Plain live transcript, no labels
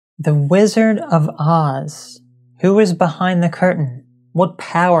The Wizard of Oz. Who is behind the curtain? What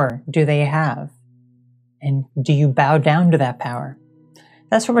power do they have? And do you bow down to that power?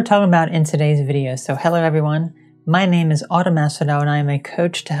 That's what we're talking about in today's video. So hello everyone, my name is Autumn Asphodel and I am a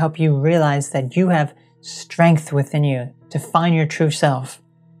coach to help you realize that you have strength within you to find your true self.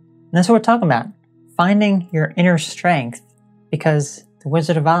 And that's what we're talking about, finding your inner strength, because the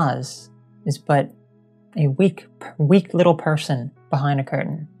Wizard of Oz is but a weak little person behind a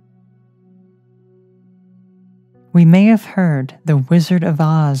curtain. We may have heard the Wizard of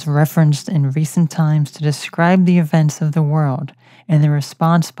Oz referenced in recent times to describe the events of the world and the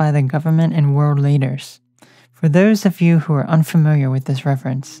response by the government and world leaders. For those of you who are unfamiliar with this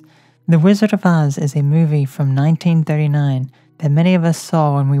reference, The Wizard of Oz is a movie from 1939 that many of us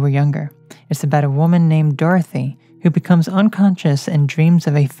saw when we were younger. It's about a woman named Dorothy who becomes unconscious and dreams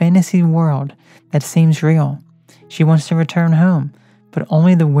of a fantasy world that seems real. She wants to return home, but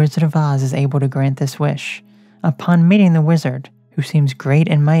only the Wizard of Oz is able to grant this wish. Upon meeting the wizard, who seems great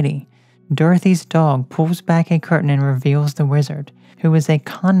and mighty, Dorothy's dog pulls back a curtain and reveals the wizard, who is a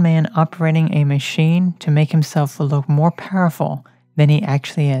con man operating a machine to make himself look more powerful than he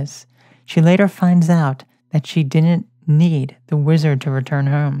actually is. She later finds out that she didn't need the wizard to return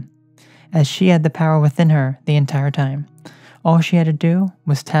home, as she had the power within her the entire time. All she had to do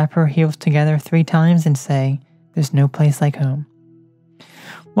was tap her heels together 3 times and say, "There's no place like home."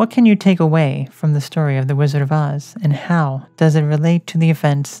 What can you take away from the story of the Wizard of Oz, and how does it relate to the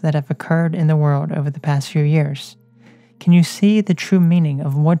events that have occurred in the world over the past few years? Can you see the true meaning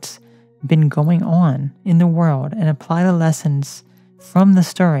of what's been going on in the world and apply the lessons from the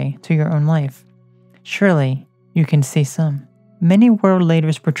story to your own life? Surely you can see some. Many world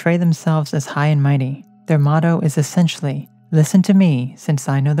leaders portray themselves as high and mighty. Their motto is essentially, "Listen to me since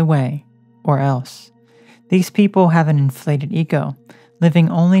I know the way, or else." These people have an inflated ego,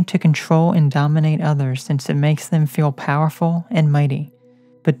 living only to control and dominate others since it makes them feel powerful and mighty.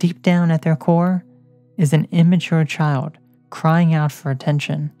 But deep down at their core is an immature child crying out for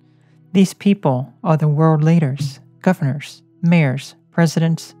attention. These people are the world leaders, governors, mayors,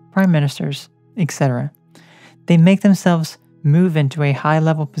 presidents, prime ministers, etc. They make themselves move into a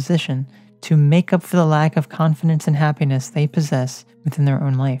high-level position to make up for the lack of confidence and happiness they possess within their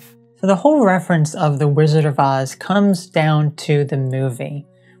own life. So the whole reference of the Wizard of Oz comes down to the movie,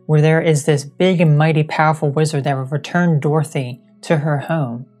 where there is this big and mighty powerful wizard that will return Dorothy to her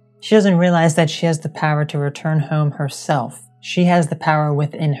home. She doesn't realize that she has the power to return home herself. She has the power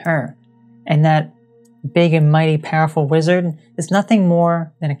within her. And that big and mighty powerful wizard is nothing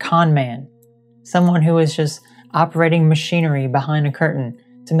more than a con man. Someone who is just operating machinery behind a curtain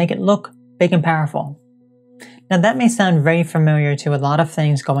to make it look big and powerful. Now that may sound very familiar to a lot of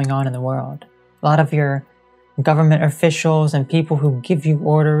things going on in the world. A lot of your government officials and people who give you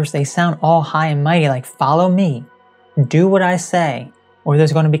orders, they sound all high and mighty, like follow me, do what I say, or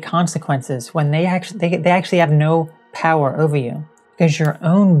there's going to be consequences, when they actually have no power over you. Because your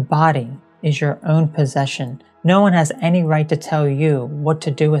own body is your own possession. No one has any right to tell you what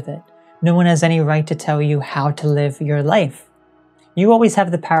to do with it. No one has any right to tell you how to live your life. You always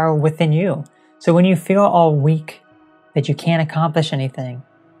have the power within you. So when you feel all weak, that you can't accomplish anything,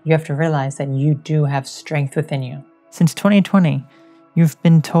 you have to realize that you do have strength within you. Since 2020, you've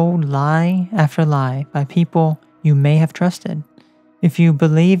been told lie after lie by people you may have trusted. If you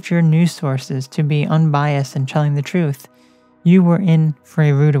believed your news sources to be unbiased and telling the truth, you were in for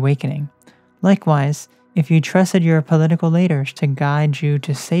a rude awakening. Likewise, if you trusted your political leaders to guide you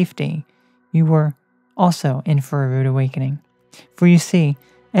to safety, you were also in for a rude awakening. For you see,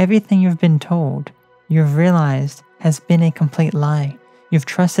 everything you've been told, you've realized has been a complete lie. You've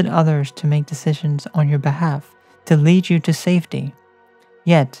trusted others to make decisions on your behalf, to lead you to safety.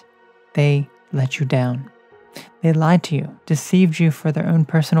 Yet, they let you down. They lied to you, deceived you for their own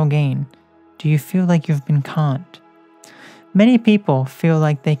personal gain. Do you feel like you've been conned? Many people feel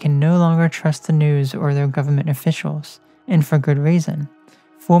like they can no longer trust the news or their government officials, and for good reason.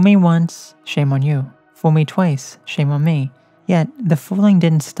 Fool me once, shame on you. Fool me twice, shame on me. Yet, the fooling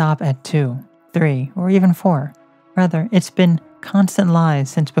didn't stop at 2, 3, or even 4. Rather, it's been constant lies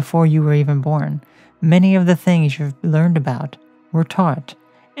since before you were even born. Many of the things you've learned about were taught,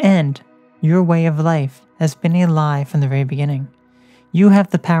 and your way of life has been a lie from the very beginning. You have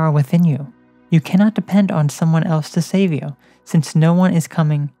the power within you. You cannot depend on someone else to save you, since no one is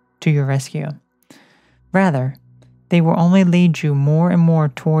coming to your rescue. Rather, they will only lead you more and more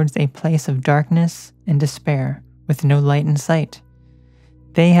towards a place of darkness and despair, with no light in sight.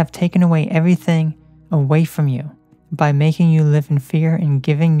 They have taken away everything away from you by making you live in fear and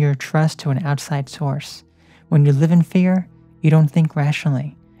giving your trust to an outside source. When you live in fear, you don't think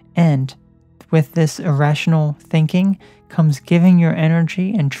rationally, And with this irrational thinking comes giving your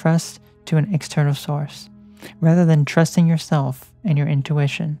energy and trust to an external source, rather than trusting yourself and your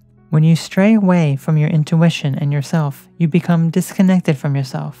intuition. When you stray away from your intuition and yourself, you become disconnected from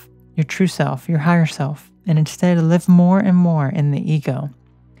yourself, your true self, your higher self, and instead live more and more in the ego.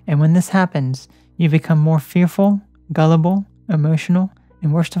 And when this happens, you become more fearful, gullible, emotional,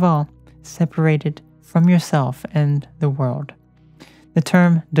 and worst of all, separated from yourself and the world. The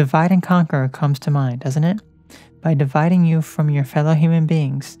term divide and conquer comes to mind, doesn't it? By dividing you from your fellow human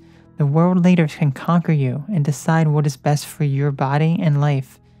beings, the world leaders can conquer you and decide what is best for your body and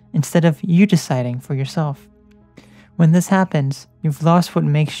life, instead of you deciding for yourself. When this happens, you've lost what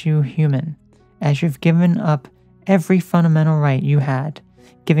makes you human, as you've given up every fundamental right you had,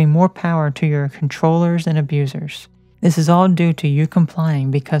 giving more power to your controllers and abusers. This is all due to you complying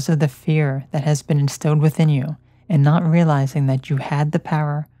because of the fear that has been instilled within you, and not realizing that you had the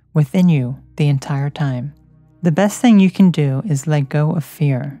power within you the entire time. The best thing you can do is let go of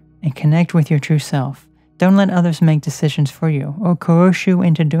fear and connect with your true self. Don't let others make decisions for you or coerce you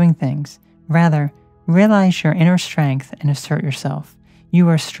into doing things. Rather, realize your inner strength and assert yourself. You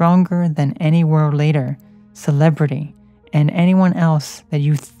are stronger than any world leader, celebrity, and anyone else that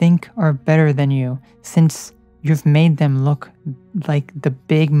you think are better than you, since you've made them look like the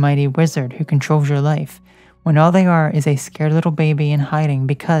big mighty wizard who controls your life, when all they are is a scared little baby in hiding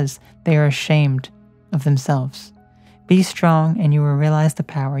because they are ashamed of themselves. Be strong and you will realize the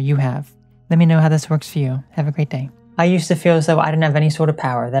power you have. Let me know how this works for you. Have a great day. I used to feel as though I didn't have any sort of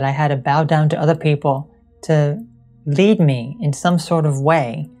power, that I had to bow down to other people to lead me in some sort of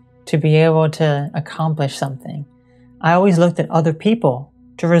way to be able to accomplish something. I always looked at other people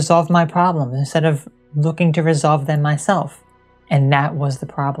to resolve my problems instead of looking to resolve them myself. And that was the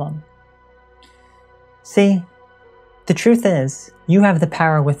problem. See, the truth is, you have the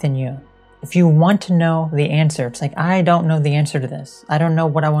power within you. If you want to know the answer, it's like, I don't know the answer to this. I don't know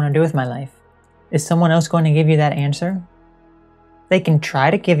what I want to do with my life. Is someone else going to give you that answer? They can try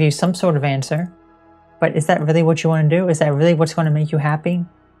to give you some sort of answer, but is that really what you want to do? Is that really what's going to make you happy?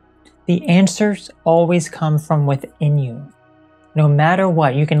 The answers always come from within you. No matter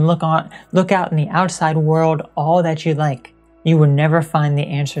what, you can look out in the outside world all that you like. You will never find the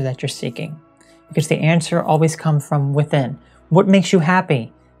answer that you're seeking, because the answer always comes from within. What makes you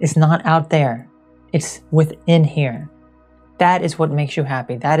happy is not out there. It's within here. That is what makes you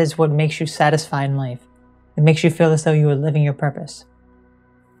happy. That is what makes you satisfied in life. It makes you feel as though you are living your purpose.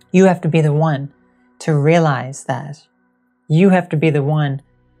 You have to be the one to realize that. You have to be the one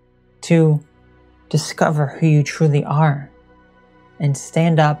to discover who you truly are and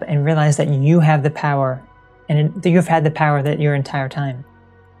stand up and realize that you have the power, and you've had the power that your entire time.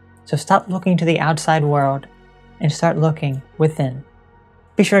 So stop looking to the outside world and start looking within.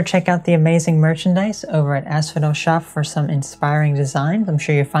 Be sure to check out the amazing merchandise over at Asphodel Shop for some inspiring designs. I'm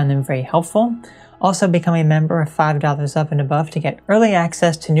sure you'll find them very helpful. Also, become a member of $5 up and above to get early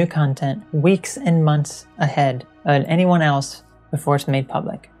access to new content weeks and months ahead of anyone else before it's made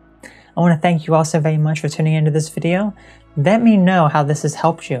public. I want to thank you all so very much for tuning into this video. Let me know how this has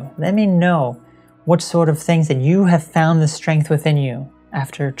helped you. Let me know what sort of things that you have found the strength within you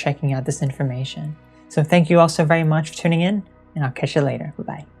after checking out this information. So thank you all so very much for tuning in, and I'll catch you later.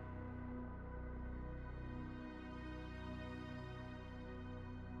 Bye-bye.